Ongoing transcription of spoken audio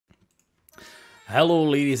Hello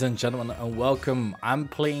ladies and gentlemen and welcome. I'm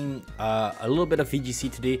playing a little bit of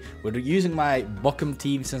Vgc today. We're using my Bochum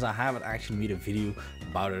team since I haven't actually made a video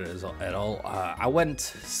about it at all. I went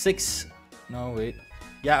 6-3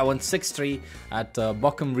 at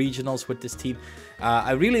Bochum regionals with this team.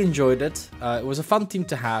 I really enjoyed it. It was a fun team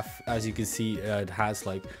to have. As you can see, it has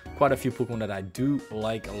like quite a few Pokemon that I do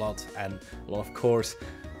like a lot, and a lot of course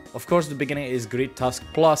the beginning is Great Tusk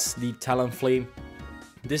plus the Talonflame.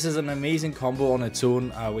 This is an amazing combo on its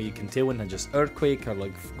own, where you can Tailwind and just Earthquake, or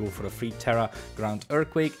like go for a free Terra Ground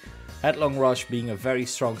Earthquake. Headlong Rush being a very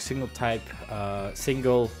strong single type,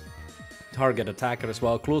 single target attacker as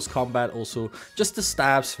well. Close Combat also, just the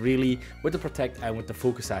stabs really with the Protect and with the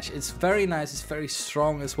Focus Sash. It's very nice, it's very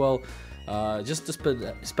strong as well. Just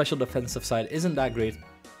the special defensive side isn't that great.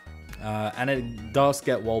 And it does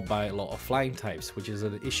get walled by a lot of flying types, which is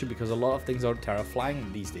an issue because a lot of things are Terra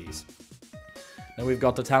Flying these days. Then we've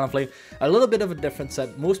got the Talonflame, a little bit of a different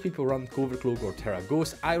set. Most people run Covert Cloak or Terra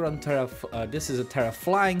Ghost. I run Terra, this is a Terra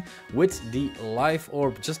Flying with the Life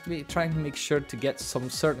Orb, just trying to make sure to get some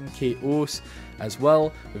certain KOs as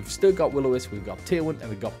well. We've still got Will-O-Wisp, we've got Tailwind, and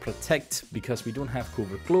we've got Protect because we don't have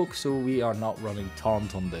Covert Cloak, so we are not running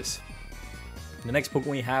Taunt on this. The next Pokemon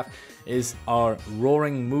we have is our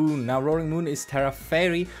Roaring Moon. Now Roaring Moon is Terra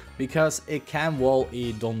Fairy because it can wall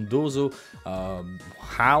a Dondozo.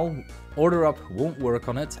 How? Order Up won't work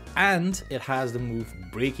on it, and it has the move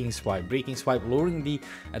Breaking Swipe. Breaking Swipe lowering the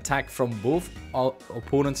attack from both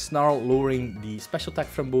opponents, Snarl lowering the special attack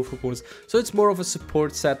from both opponents. So it's more of a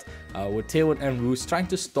support set with Tailwind and Roost trying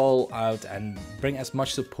to stall out and bring as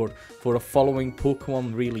much support for the following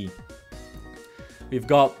Pokemon really. We've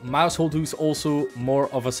got Maushold, who's also more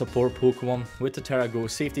of a support Pokemon with the Terra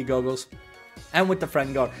Ghost Safety Goggles. And with the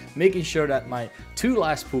Friend Guard, making sure that my two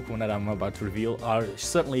last Pokemon that I'm about to reveal are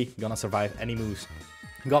certainly gonna survive any moves.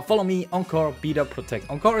 We got Follow Me, Encore, Beat Up, Protect.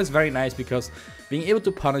 Encore is very nice because being able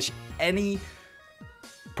to punish any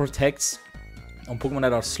protects on Pokemon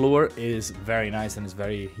that are slower is very nice and is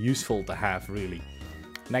very useful to have really.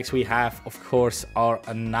 Next we have, of course, our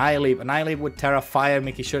Annihilate. Annihilate with Terra Fire,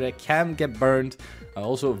 making sure that it can get burned.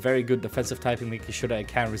 Also very good defensive typing, making sure that it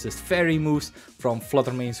can resist fairy moves from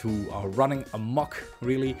Fluttermanes who are running amok,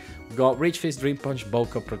 really. We've got Rage Face, Dream Punch,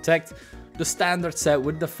 Bulk Up, Protect. The standard set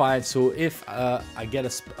with Defiance, so if I get a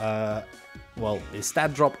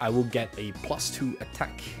stat drop, I will get a +2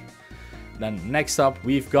 attack. Then next up,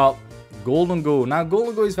 we've got Golden Go. Now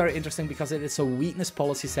Golden Go is very interesting because it is a weakness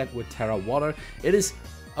policy set with Terra Water. It is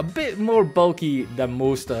a bit more bulky than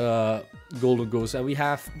most Golden Goes, and we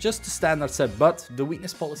have just the standard set, but the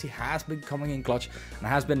weakness policy has been coming in clutch and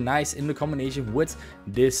has been nice in the combination with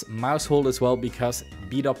this Maushold as well, because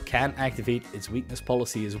Beat Up can activate its weakness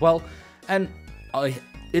policy as well, and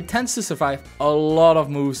it tends to survive a lot of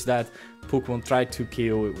moves that Pokemon try to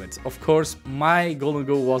KO it with. Of course, my Golden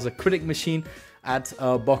Go was a critic machine at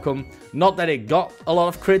Bochum. Not that it got a lot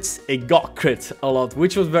of crits, it got crit a lot,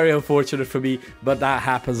 which was very unfortunate for me, but that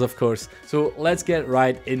happens of course. So let's get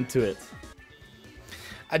right into it.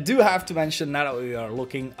 I do have to mention, now that we are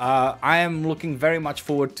looking, I am looking very much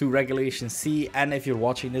forward to Regulation C, and if you're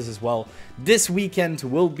watching this as well, this weekend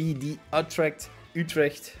will be the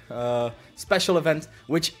Utrecht special event,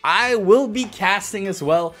 which I will be casting as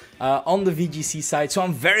well on the VGC side, so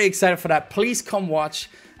I'm very excited for that. Please come watch,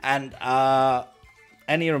 and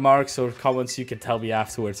any remarks or comments you can tell me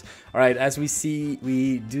afterwards. Alright, as we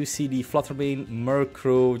do see the Fluttermane,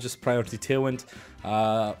 Murkrow, just priority Tailwind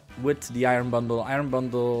with the Iron Bundle. Iron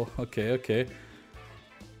Bundle, okay.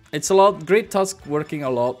 It's a lot. Great Tusk working a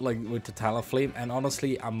lot like with the Talonflame, and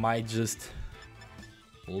honestly I might just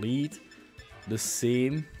lead the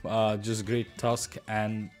same, just Great Tusk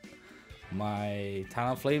and my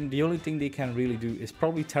Talonflame. The only thing they can really do is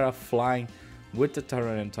probably Terra Flying with the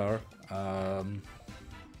Tyranitar.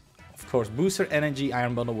 Of course, Booster Energy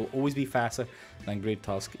Iron Bundle will always be faster than Great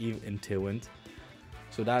Tusk, even in Tailwind.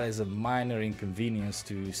 So that is a minor inconvenience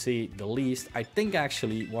to say the least. I think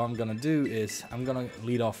actually what I'm gonna do is I'm gonna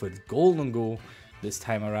lead off with Golden Go this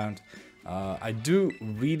time around. I do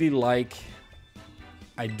really like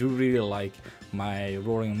my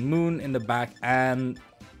Roaring Moon in the back, and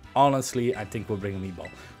honestly I think we're bringing Meatball.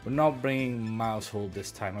 We're not bringing Maushold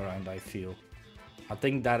this time around, I feel. I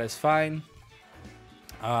think that is fine.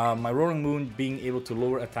 My Roaring Moon being able to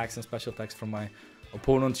lower attacks and special attacks from my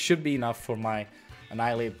opponent should be enough for my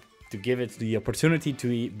Annihilate to give it the opportunity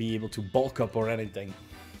to be able to bulk up or anything.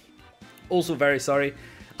 Also very sorry,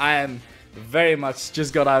 I am very much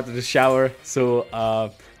just got out of the shower, so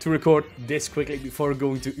to record this quickly before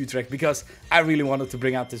going to Utrecht, because I really wanted to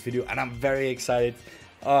bring out this video and I'm very excited.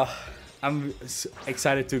 I'm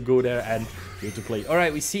excited to go there and be able to play.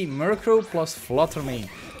 Alright, we see Murkrow plus Fluttermane.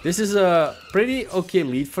 This is a pretty okay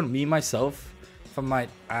lead for me myself, if I might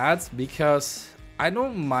add, because I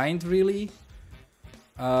don't mind really.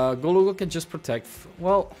 Gologo can just protect.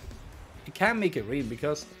 Well, it can make it rain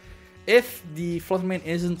because if the Fluttermane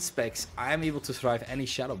isn't specs, I am able to survive any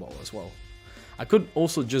Shadow Ball as well. I could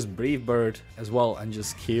also just Brave Bird as well and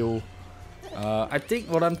just kill. I think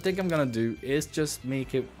what I'm gonna do is just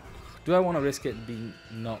make it. Do I want to risk it being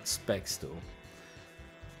not specs though?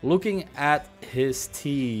 Looking at his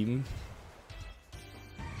team,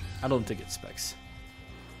 I don't think it's specs.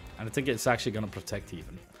 And I think it's actually gonna protect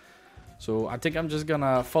even. So I think I'm just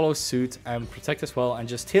gonna follow suit and protect as well and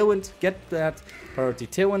just Tailwind, get that priority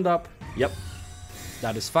Tailwind up. Yep,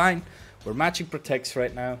 that is fine. We're matching protects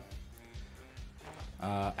right now.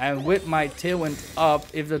 And with my Tailwind up,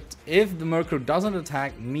 if the Murkrow doesn't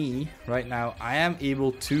attack me right now, I am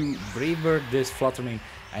able to Brave Bird this Fluttermane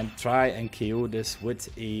and try and KO this with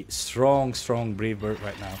a strong Brave Bird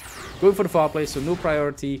right now. Going for the foul play, so no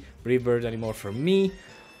priority Brave Bird anymore for me,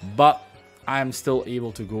 but I'm still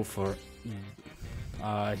able to go for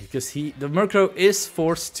because the Murkrow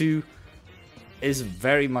is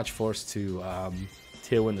very much forced to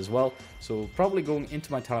Tailwind as well. So probably going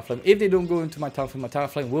into my Talonflame. If they don't go into my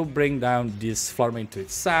Talonflame will bring down this Fluttermane to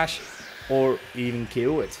its sash or even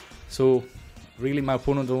KO it. So really my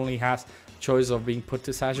opponent only has choice of being put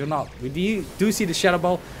to sash or not. We do see the Shadow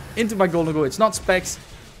Ball into my Gologo. It's not specs.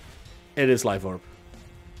 It is Life Orb.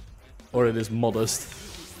 Or it is Modest.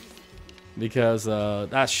 Because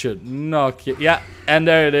that should knock it. Yeah, and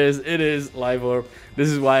there it is. It is Life Orb. This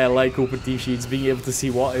is why I like open team sheets, being able to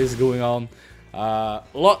see what is going on.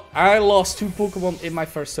 I lost 2 Pokemon in my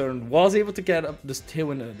first turn. Was able to get up this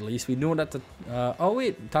Tailwind at least. We know that the... oh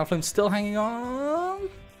wait, Talonflame's still hanging on.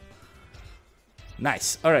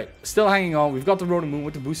 Nice. Alright, still hanging on. We've got the Ronin Moon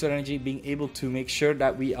with the Booster Energy, being able to make sure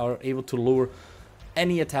that we are able to lower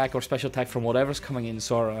any attack or special attack from whatever's coming in.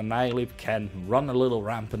 So our Annihilate can run a little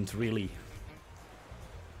rampant, really.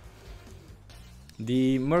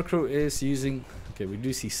 The Murkrow is using... Okay, we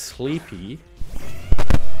do see Sleepy.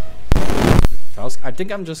 I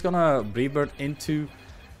think I'm just gonna Brave Bird into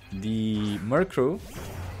the Murkrow.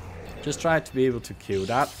 Just try to be able to kill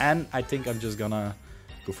that. And I think I'm just gonna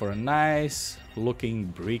go for a nice looking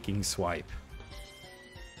Breaking Swipe.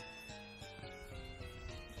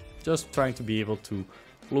 Just trying to be able to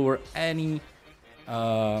lower any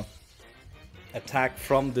attack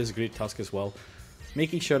from this Great Tusk as well.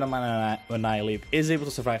 Making sure that my Annihilate is able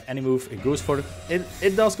to survive any move. It goes for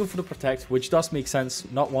it does go for the protect, which does make sense,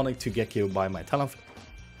 not wanting to get killed by my Talonflame.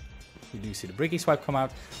 We do see the Breaking Swipe come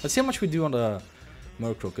out. Let's see how much we do on the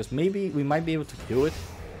Murkrow, because maybe we might be able to kill it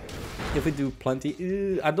if we do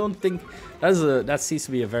plenty. I don't think that seems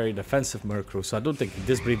to be a very defensive Murkrow, so I don't think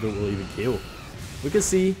this Brave Bird will even kill. We can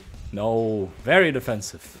see, no, very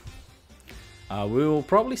defensive. We will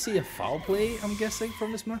probably see a foul play, I'm guessing,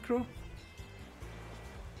 from this Murkrow.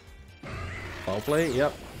 Foul play,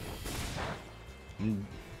 yep.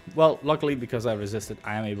 Well, luckily, because I resisted,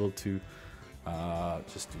 I am able to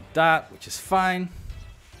just do that, which is fine.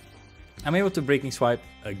 I'm able to Breaking Swipe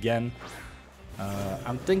again.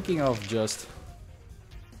 I'm thinking of just...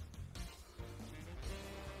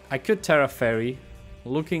 I could Terra Fairy,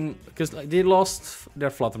 looking... Because they lost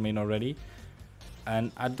their Fluttermane already.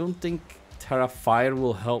 And I don't think Terra Fire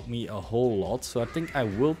will help me a whole lot. So I think I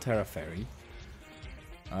will Terra Fairy.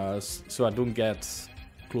 So I don't get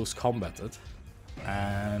close combated.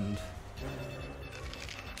 And...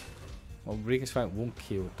 well, Breaking Swipe won't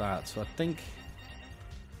kill that. So I think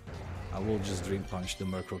I will just Dream Punch the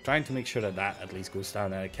Murkrow, trying to make sure that that at least goes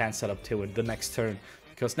down and I can set up Tailwind the next turn.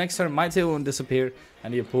 Because next turn my Tailwind will disappear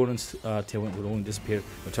and the opponent's Tailwind will only disappear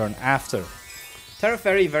the turn after. Terra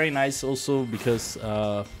Fairy, very nice also because,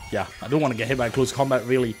 yeah, I don't want to get hit by close combat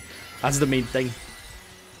really. That's the main thing.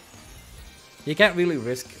 You can't really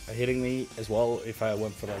risk hitting me as well if I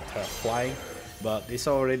went for like Terra Flying. But they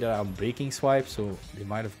saw already that I'm Breaking Swipe, so they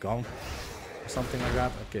might have gone or something like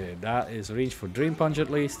that. Okay, that is range for Dream Punch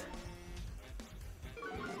at least.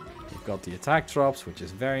 We've got the attack drops, which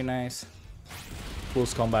is very nice.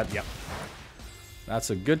 Close combat, yeah.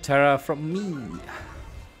 That's a good Terra from me.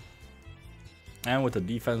 And with the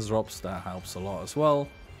defense drops, that helps a lot as well.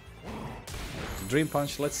 Dream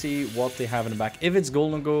Punch, let's see what they have in the back. If it's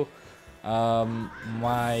Golden Go, yeah.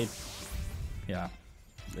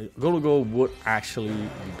 Gologo would actually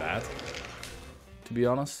be bad, to be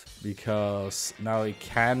honest, because now it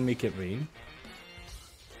can make it rain.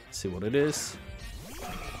 Let's see what it is.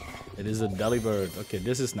 It is a Delibird. Okay,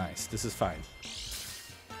 this is nice. This is fine.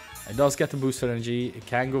 It does get the booster energy. It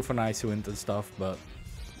can go for an Icy Wind and stuff, but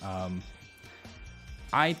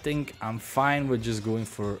I think I'm fine with just going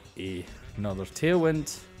for another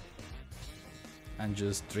Tailwind and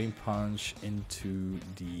just Dream Punch into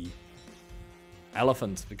the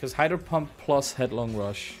Elephant, because Hydro Pump plus Headlong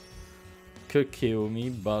Rush could KO me,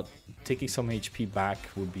 but taking some HP back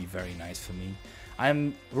would be very nice for me.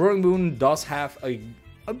 Roaring Moon does have a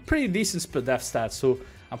pretty decent def stat, so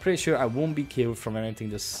I'm pretty sure I won't be KO'd from anything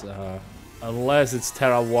this unless it's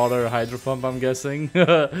Terra Water Hydro Pump, I'm guessing.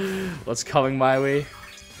 What's coming my way?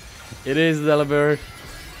 It is Delibird.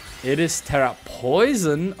 It is Terra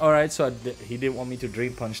Poison. Alright, so he didn't want me to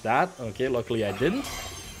Dream Punch that. Okay, luckily I didn't.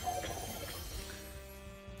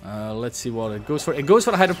 Let's see what it goes for. It goes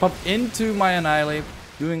for the Hydro Pump into my Annihilate,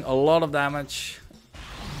 doing a lot of damage.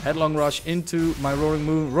 Headlong Rush into my Roaring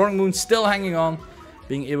Moon. Roaring Moon still hanging on,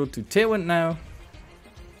 being able to Tailwind now.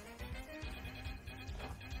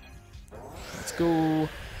 Let's go.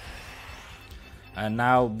 And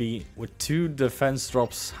now with 2 defense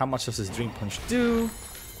drops, how much does this Dream Punch do?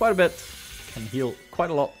 Quite a bit. Can heal quite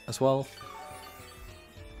a lot as well.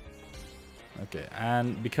 Okay,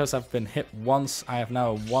 and because I've been hit once, I have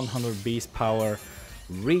now a 100 base power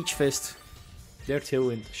Reach Fist. Their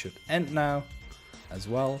Tailwind should end now as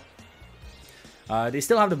well. They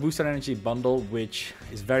still have the Booster Energy bundle, which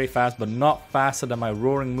is very fast, but not faster than my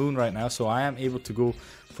Roaring Moon right now. So I am able to go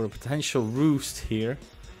for a potential Roost here.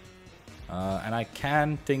 And I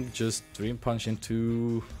can think just Dream Punch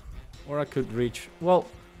into... Or I could reach... Well...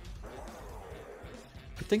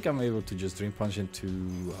 I think I'm able to just Dream Punch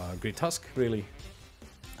into Great Tusk, really.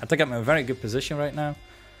 I think I'm in a very good position right now.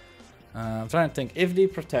 I'm trying to think. If they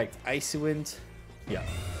protect Icy Wind... Yeah.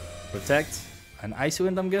 Protect an Icy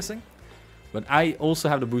Wind, I'm guessing. But I also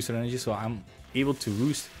have the Booster Energy, so I'm able to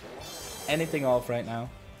roost anything off right now.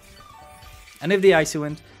 And if the Icy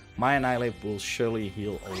Wind, my Annihilate will surely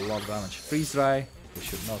heal a lot of damage. Freeze Dry, we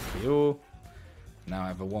should not KO. Now I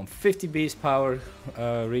have a 150 base power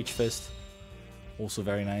Reach Fist. Also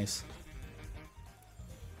very nice.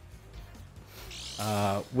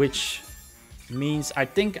 Which means I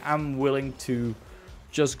think I'm willing to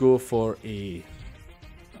just go for a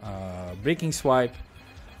Breaking Swipe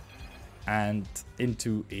and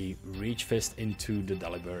into a Reach Fist into the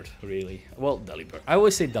Delibird, really. Well, Delibird. I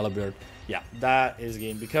always say Delibird. Yeah, that is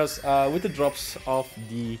game, because with the drops of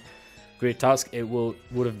the Great Tusk, it would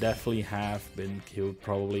have definitely have been killed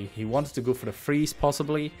probably. He wanted to go for the freeze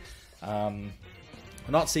possibly.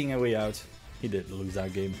 Not seeing a way out. He did lose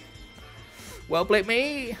that game. Well played,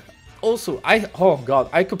 me. Also, oh god,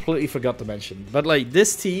 I completely forgot to mention, but like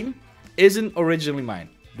this team isn't originally mine.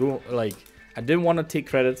 I didn't want to take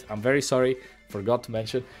credit. I'm very sorry. Forgot to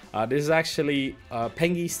mention. This is actually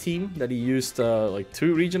Pengi's team that he used like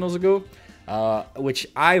 2 regionals ago, which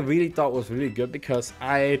I really thought was really good, because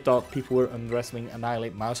I thought people were underestimating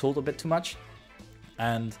Annihilate Mousehold a bit too much,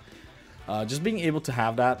 and just being able to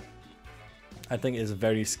have that, I think, is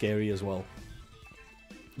very scary as well.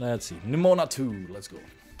 Let's see. Nimona 2. Let's go.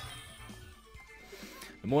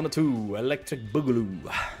 Nimona 2. Electric Boogaloo.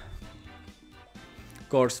 Of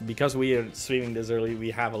course, because we are streaming this early,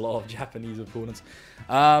 we have a lot of Japanese opponents.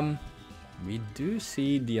 We do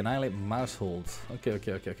see the Annihilate Mousehold.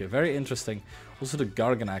 Okay. Very interesting. Also the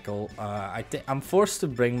Garganackle. I think I'm forced to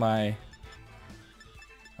bring my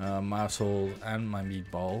Mousehold and my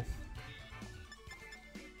Meatball.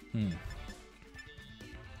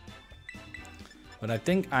 But I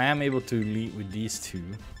think I am able to lead with these 2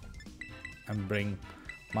 and bring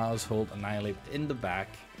Mousehold, Annihilate in the back.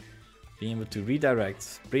 Being able to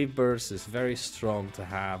redirect. Brave Burst is very strong to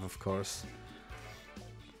have, of course.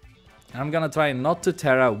 And I'm gonna try not to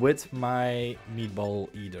Terra with my Meatball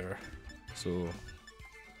either. So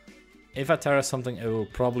if I Terra something, it will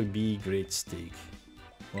probably be Great Steak.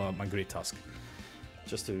 Well, my Great Tusk.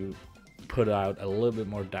 Just to put out a little bit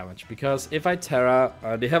more damage, because if I Terra,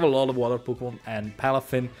 they have a lot of water Pokemon, and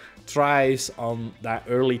Palafin tries on that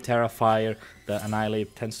early Terra Fire that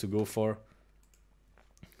Annihilate tends to go for.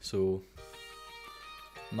 So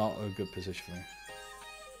not a good position for me.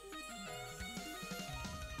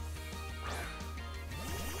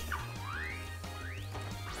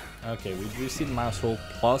 Okay, we do see the Mousehold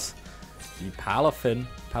plus the Palafin.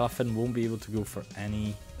 Palafin won't be able to go for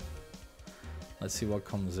any. Let's see what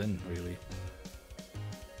comes in, really.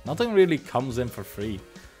 Nothing really comes in for free.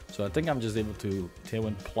 So I think I'm just able to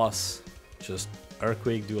Tailwind plus just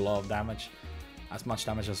Earthquake, do a lot of damage. As much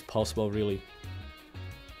damage as possible, really.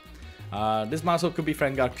 This Mousehold could be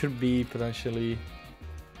Fren Guard, could be potentially...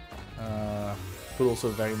 could also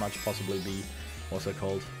very much possibly be, what's it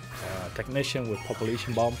called? Technician with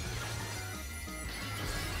Population Bomb.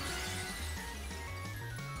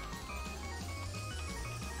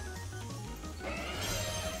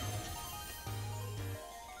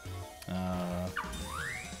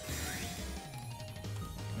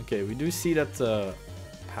 Okay, we do see that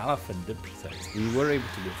Palafin did protect. We were able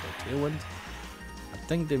to go for a Tailwind. I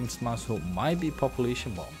think this mouse hole might be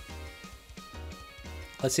Population Bomb.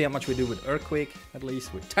 Let's see how much we do with Earthquake, at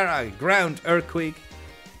least. With Terra, Ground, Earthquake,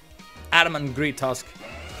 Adamant Great Tusk.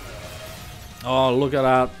 Oh, look at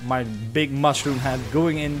that. My big mushroom head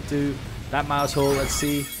going into that mouse hole. Let's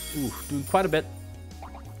see. Ooh, doing quite a bit.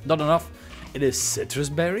 Not enough. It is Citrus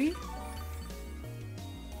Berry.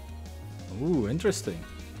 Ooh, interesting.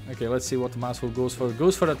 Okay, let's see what the mouse hole goes for. It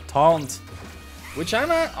goes for a Taunt. Which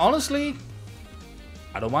I'm honestly,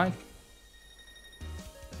 I don't mind.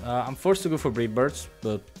 I'm forced to go for Brave Birds,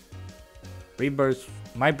 but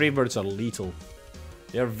my Brave Birds are lethal.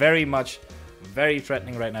 They're very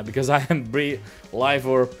threatening right now because I am Life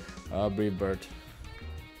Orb Brave Bird.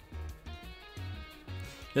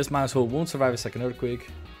 This mouse hole won't survive a second Earthquake.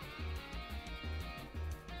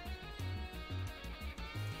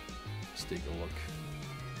 Let's take a look.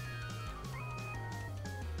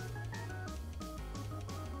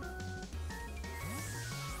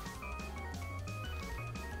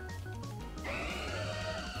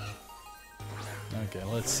 Okay,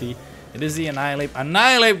 let's see. It is the Annihilate.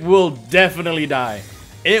 Annihilate will definitely die.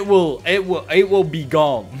 It will be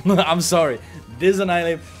gone. I'm sorry. This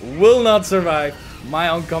Annihilate will not survive my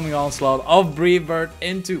oncoming onslaught of Brave Bird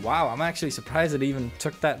into... Wow, I'm actually surprised it even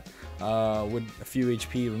took that with a few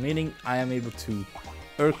HP remaining. I am able to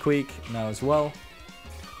Earthquake now as well.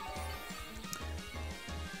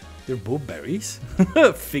 They're both berries?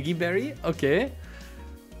 Figgy Berry? Okay.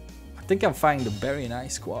 I think I'm finding the Berry and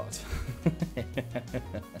Ice squad.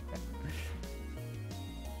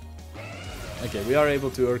 Okay, we are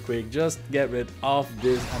able to Earthquake. Just get rid of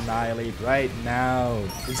this Annihilate right now.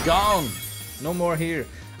 It's gone. No more here.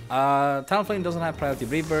 Talonflame doesn't have priority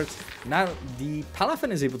Brave Birds. Now the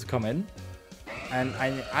Palafin is able to come in. And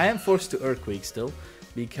I am forced to Earthquake still.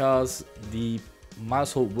 Because the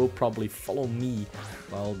mouse hole will probably follow me.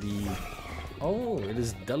 While the... Oh, it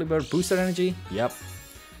is Delibird Booster Energy. Yep.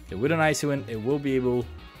 Okay, with an Icy Wind, it will be able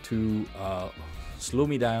to slow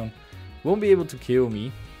me down. Won't be able to kill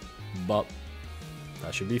me. But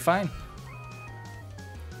that should be fine.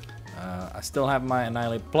 I still have my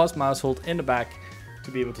Annihilate plus mouse hold in the back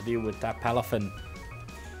to be able to deal with that Palafin.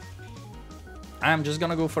 I'm just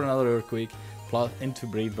gonna go for another Earthquake plus into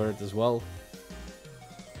Brave Bird as well.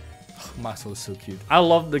 Oh, mouse hold is so cute. I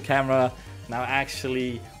love the camera now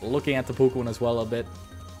actually looking at the Pokemon as well a bit.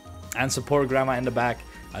 And support Grandma in the back.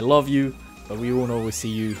 I love you, but we won't always see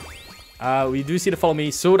you. We do see the follow me,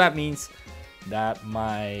 so that means that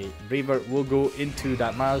my Brave Bird will go into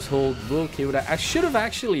that mouse hold, will kill that. I should have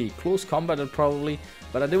actually close combated probably,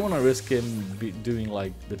 but I didn't want to risk him doing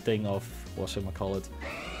like the thing of, what should I call it,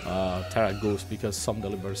 Terra Ghost, because some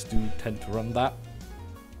Delibirds do tend to run that.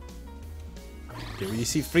 Okay, you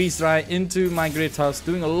see Freeze Dry into my Great Tusk,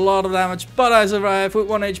 doing a lot of damage, but I survive with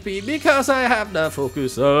 1 HP because I have the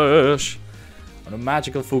Focus Sash. On a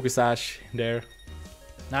magical Focus Sash there.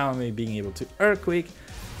 Now I'm being able to Earthquake.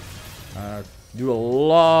 Do a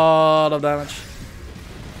lot of damage.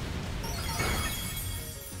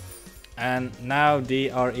 And now they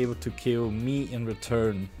are able to kill me in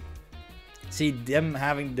return. See, them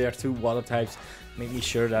having their 2 water types made me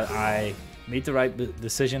sure that I made the right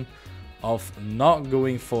decision of not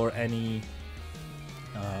going for any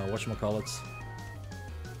whatchamacallits,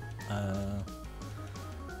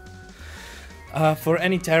 for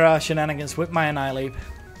any Terra shenanigans with my Annihilate.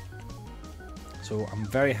 So I'm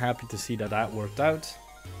very happy to see that that worked out.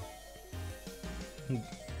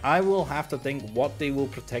 I will have to think what they will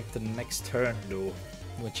protect the next turn though,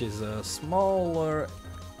 which is a smaller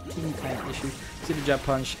team kind of issue. See the Jet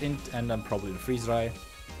Punch in, and then probably the Freeze Dry.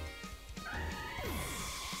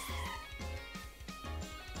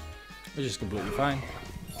 Which is completely fine.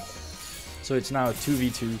 So it's now a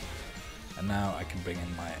 2v2. And now I can bring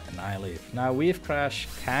in my Annihilate. Now Wave Crash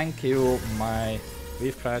can kill my...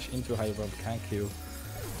 Wave Crash into High Jump can kill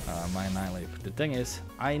my Annihilate. But the thing is,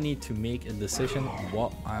 I need to make a decision on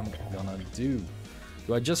what I'm gonna do.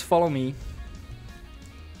 Do I just follow me?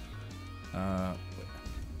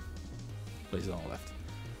 Place it on the left.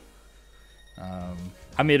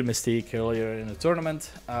 I made a mistake earlier in the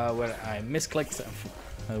tournament where I misclicked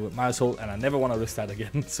with mouse hold, and I never want to risk that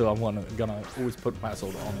again. So I'm gonna always put mouse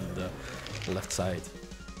hold on the left side.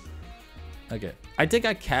 Okay, I think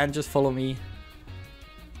I can just follow me.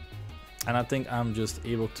 And I think I'm just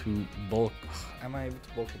able to bulk. Am I able to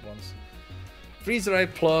bulk up once? Freeze Dry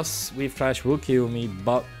plus Wave Crash will kill me,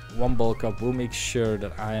 but 1 bulk up will make sure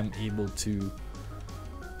that I am able to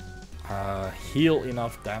heal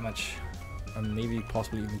enough damage and maybe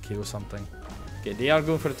possibly even kill something. Okay, they are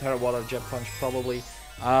going for the Terra Water Jet Punch probably.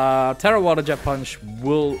 Terra Water Jet Punch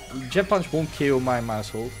won't KO my mouse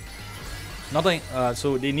hold. Nothing.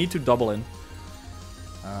 So they need to double in.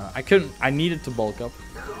 I needed to bulk up.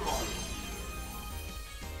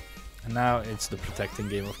 And now it's the protecting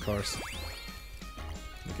game, of course.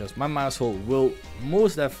 Because my mouse hold will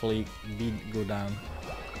most definitely go down.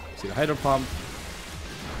 See the Hydro Pump.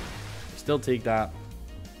 Still take that.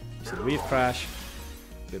 See the Wave Crash.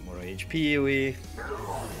 A bit more HP away.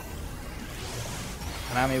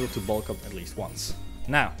 And I'm able to bulk up at least once.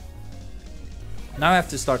 Now I have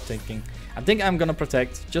to start thinking. I think I'm gonna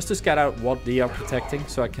protect just to scout out what they are protecting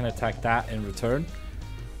so I can attack that in return.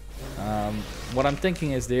 What I'm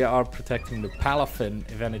thinking is they are protecting the Palafin,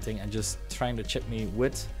 if anything, and just trying to chip me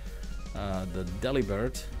with the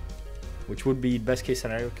Delibird, which would be best case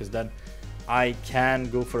scenario, because then I can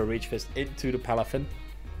go for a Rage Fist into the Palafin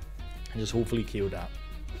and just hopefully KO that.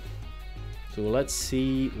 So let's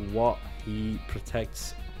see what he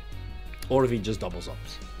protects, or if he just doubles up.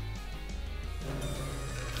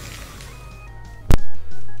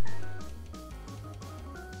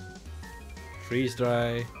 Freeze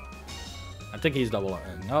Dry. I think he's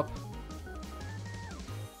doubling up.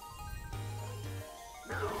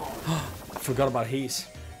 I forgot about Haze.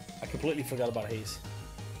 I completely forgot about Haze.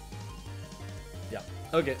 Yeah.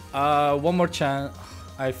 Okay. One more chance.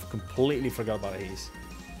 I've completely forgot about Haze.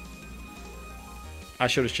 I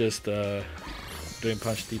should have just Drain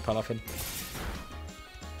Punch the Palafin.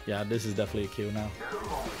 Yeah, this is definitely a kill now.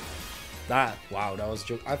 Wow, that was a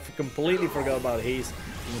joke. I completely forgot about Haze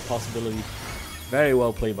being a possibility. Very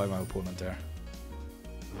well played by my opponent there.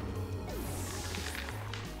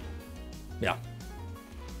 Yeah.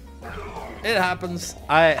 It happens.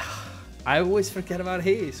 I always forget about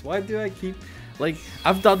Haze. Why do I keep... Like,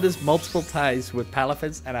 I've done this multiple times with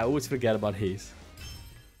Palafins and I always forget about Haze.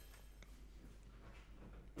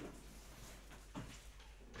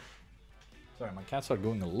 Sorry, my cats are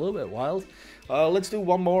going a little bit wild. Let's do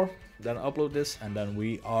one more, then upload this, and then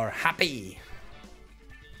we are happy.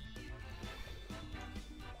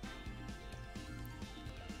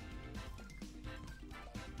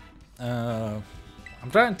 I'm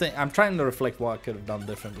trying to reflect what I could have done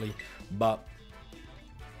differently, but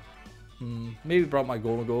maybe brought my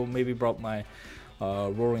Golden Goal, maybe brought my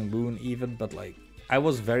Roaring Boon even, but like I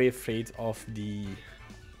was very afraid of the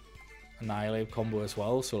Annihilate combo as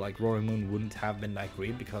well, so like Roaring Moon wouldn't have been that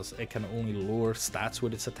great because it can only lower stats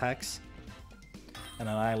with its attacks, and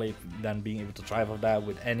Annihilate then being able to thrive off that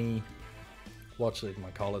with any, what should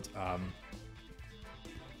I call it,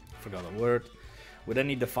 forgot the word, with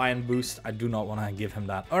any Defiant boost. I do not want to give him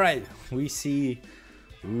that. Alright, we see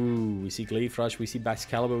Glaive Rush, we see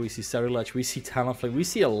Baxcalibur, we see Cerulege, we see Talonflame, we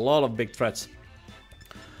see a lot of big threats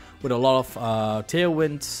with a lot of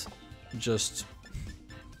Tailwinds, just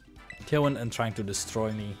Tailwind and trying to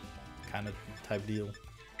destroy me kind of type deal.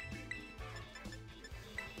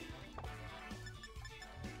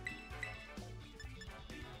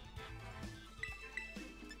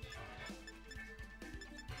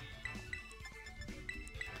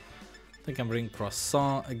 I think I'm bringing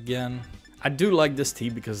Croissant again. I do like this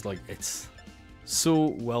team because like it's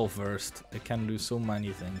so well versed. It can do so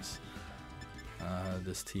many things.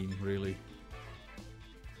 This team really.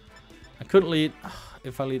 I could lead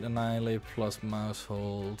if I lead Annihilate plus Mouse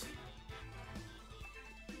Hold.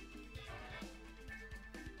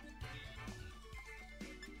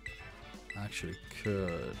 Actually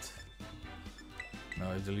could.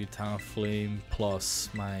 No, I delete Talonflame plus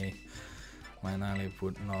my Annihilate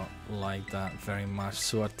would not like that very much.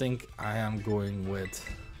 So I think I am going with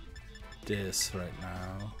this right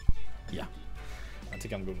now. Yeah, I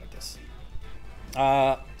think I'm going with this.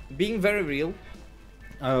 Being very real,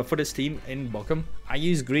 for this team in Bochum, I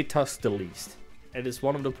use Great Tusk the least. It is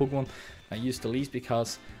one of the Pokemon I use the least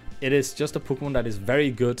because it is just a Pokemon that is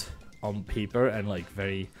very good on paper and like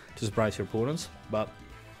very to surprise your opponents. But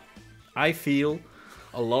I feel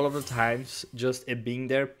a lot of the times just it being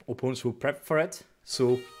there, opponents will prep for it.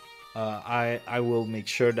 So I will make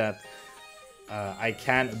sure that I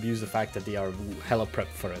can abuse the fact that they are hella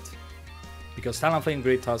prepped for it. Because Talonflame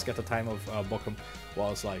Great Tusk at the time of Bochum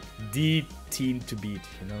was like the team to beat,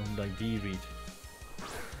 you know, like the read.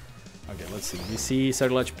 Okay, let's see. We see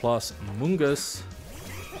Cerulege plus Mungus,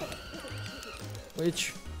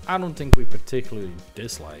 which I don't think we particularly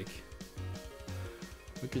dislike.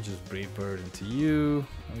 We could just Brave Bird into you,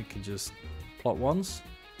 and we could just plot once.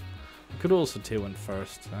 We could also Tailwind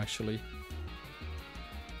first, actually.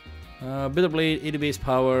 Bitter Blade, 80 base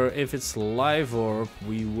power. If it's Live Orb,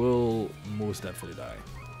 we will most definitely die.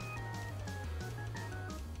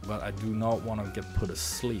 But I do not want to get put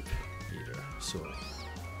asleep either, so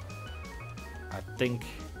I think...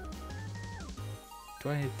 Do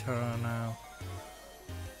I need Terra now?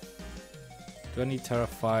 Do I need Terra,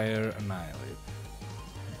 Fire, Annihilate?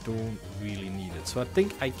 Don't really need it. So I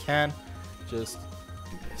think I can just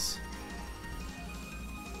do this.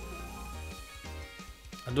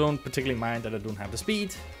 I don't particularly mind that I don't have the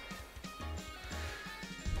speed.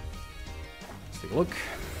 Let's take a look.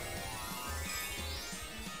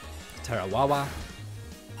 Terra Wawa.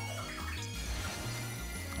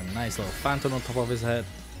 A nice little phantom on top of his head.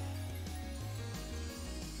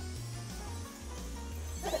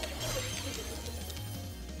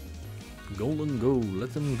 Golden go,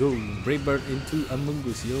 let them go. Brave Bird into Among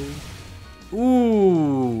Us, yo.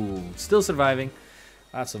 Ooh, still surviving.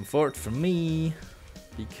 That's unfortunate for me,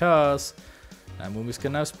 because Among Us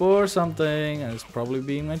can now spore something, and it's probably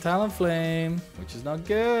being my Talonflame, which is not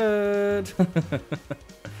good.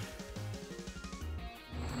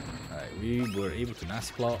 Alright, we were able to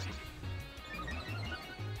nasty plot.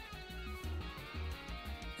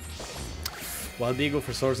 While they go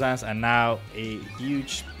for Sword Dance, and now a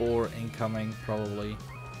huge spore incoming, probably.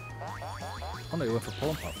 Oh no, they went for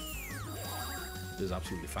Pollen Pop. This is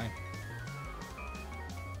absolutely fine.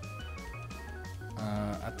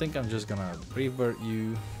 I think I'm just gonna Brave Bird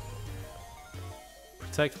you.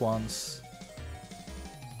 Protect once.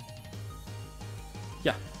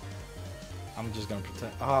 Yeah. I'm just gonna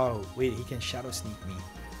protect. Oh, wait, he can Shadow Sneak me.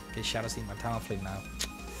 He can Shadow Sneak my Talonflame now.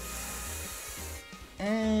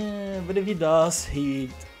 But if he does, he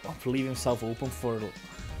won't leave himself open for,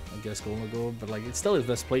 I guess, Golden Go. But like, it's still his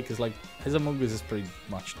best play, because like his Among Us is pretty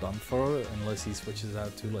much done for, unless he switches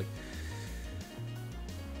out to like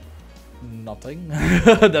nothing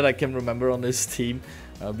that I can remember on this team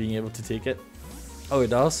being able to take it. Oh, it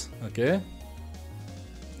does. Okay.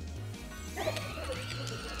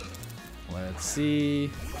 Let's see.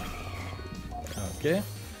 Okay.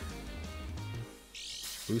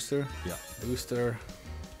 Booster. Yeah, booster.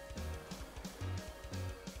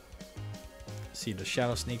 See the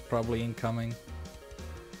Shadow Sneak probably incoming.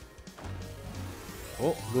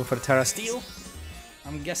 Oh, going for the Terra Steel,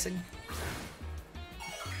 I'm guessing.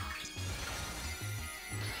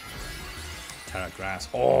 Terra Grass.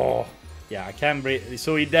 Oh, yeah, I can break.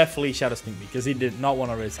 So he definitely Shadow Sneak me, because he did not want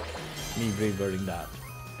to risk me Brave Birding that.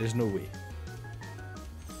 There's no way.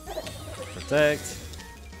 Protect.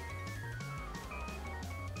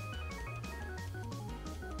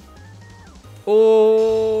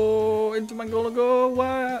 Oh, into my Golden Go.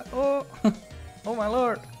 Why? Oh, oh my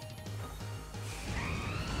lord.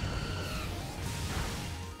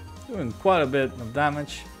 Doing quite a bit of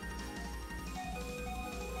damage.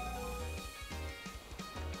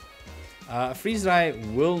 Freeze Dry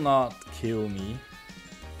will not kill me.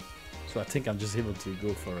 So I think I'm just able to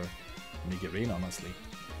go for Make It Rain, honestly.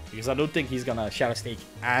 Because I don't think he's gonna Shadow Sneak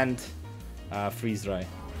and Freeze Dry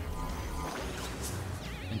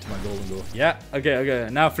into my Golden Go. Yeah, okay, okay.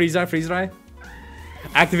 Now Freeze Dry, Freeze Dry.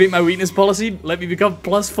 Activate my weakness policy. Let me become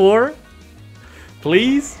 +4.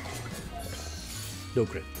 Please. No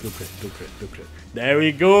crit, no crit, no crit, no crit. There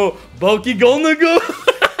we go. Bulky Golden Go.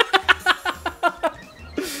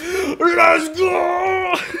 Let's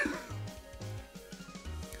go.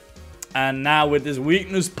 And now with this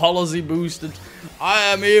weakness policy boosted, I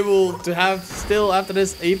am able to have still after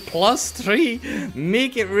this a +3.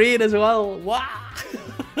 Make It Rain as well. Wow.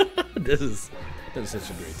 This is such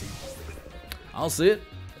a great team. I'll say it.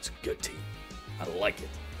 It's a good team. I like it.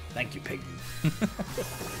 Thank you, Peggy.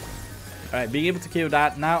 Alright, being able to KO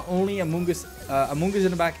that. Now only Among Us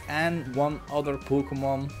in the back and one other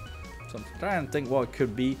Pokemon. So I'm trying to think what it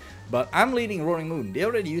could be. But I'm leading Roaring Moon. They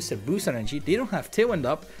already used their boost energy. They don't have Tailwind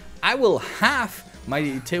up. I will have my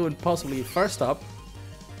Tailwind possibly first up.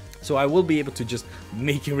 So I will be able to just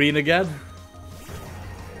Make It Rain again.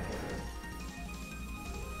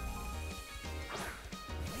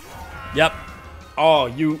 Yep. Oh,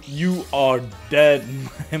 you are dead,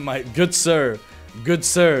 my good sir. Good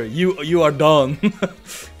sir, you are done.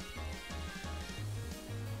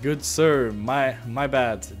 Good sir, my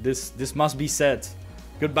bad. This must be said.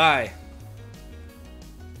 Goodbye.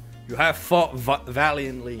 You have fought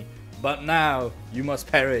valiantly, but now you must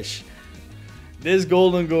perish. This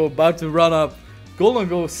Golden Go about to run up. Golden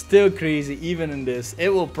Go still crazy even in this. It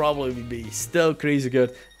will probably be still crazy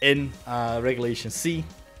good in Regulation C.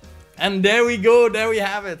 And there we go, there we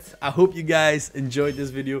have it. I hope you guys enjoyed this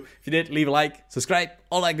video. If you did, leave a like, subscribe,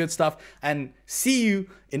 all that good stuff. And see you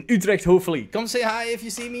in Utrecht, hopefully. Come say hi if you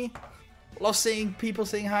see me. Love seeing people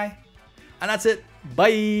saying hi. And that's it.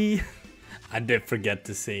 Bye. I did forget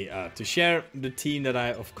to say, to share the team that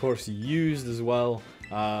I, of course, used as well.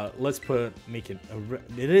 Let's make it,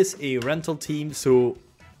 it is a rental team. So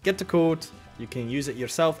get the code You can use it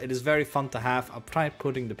yourself. It is very fun to have. I'll try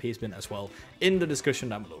putting the paste bin as well in the description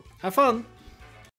down below. Have fun!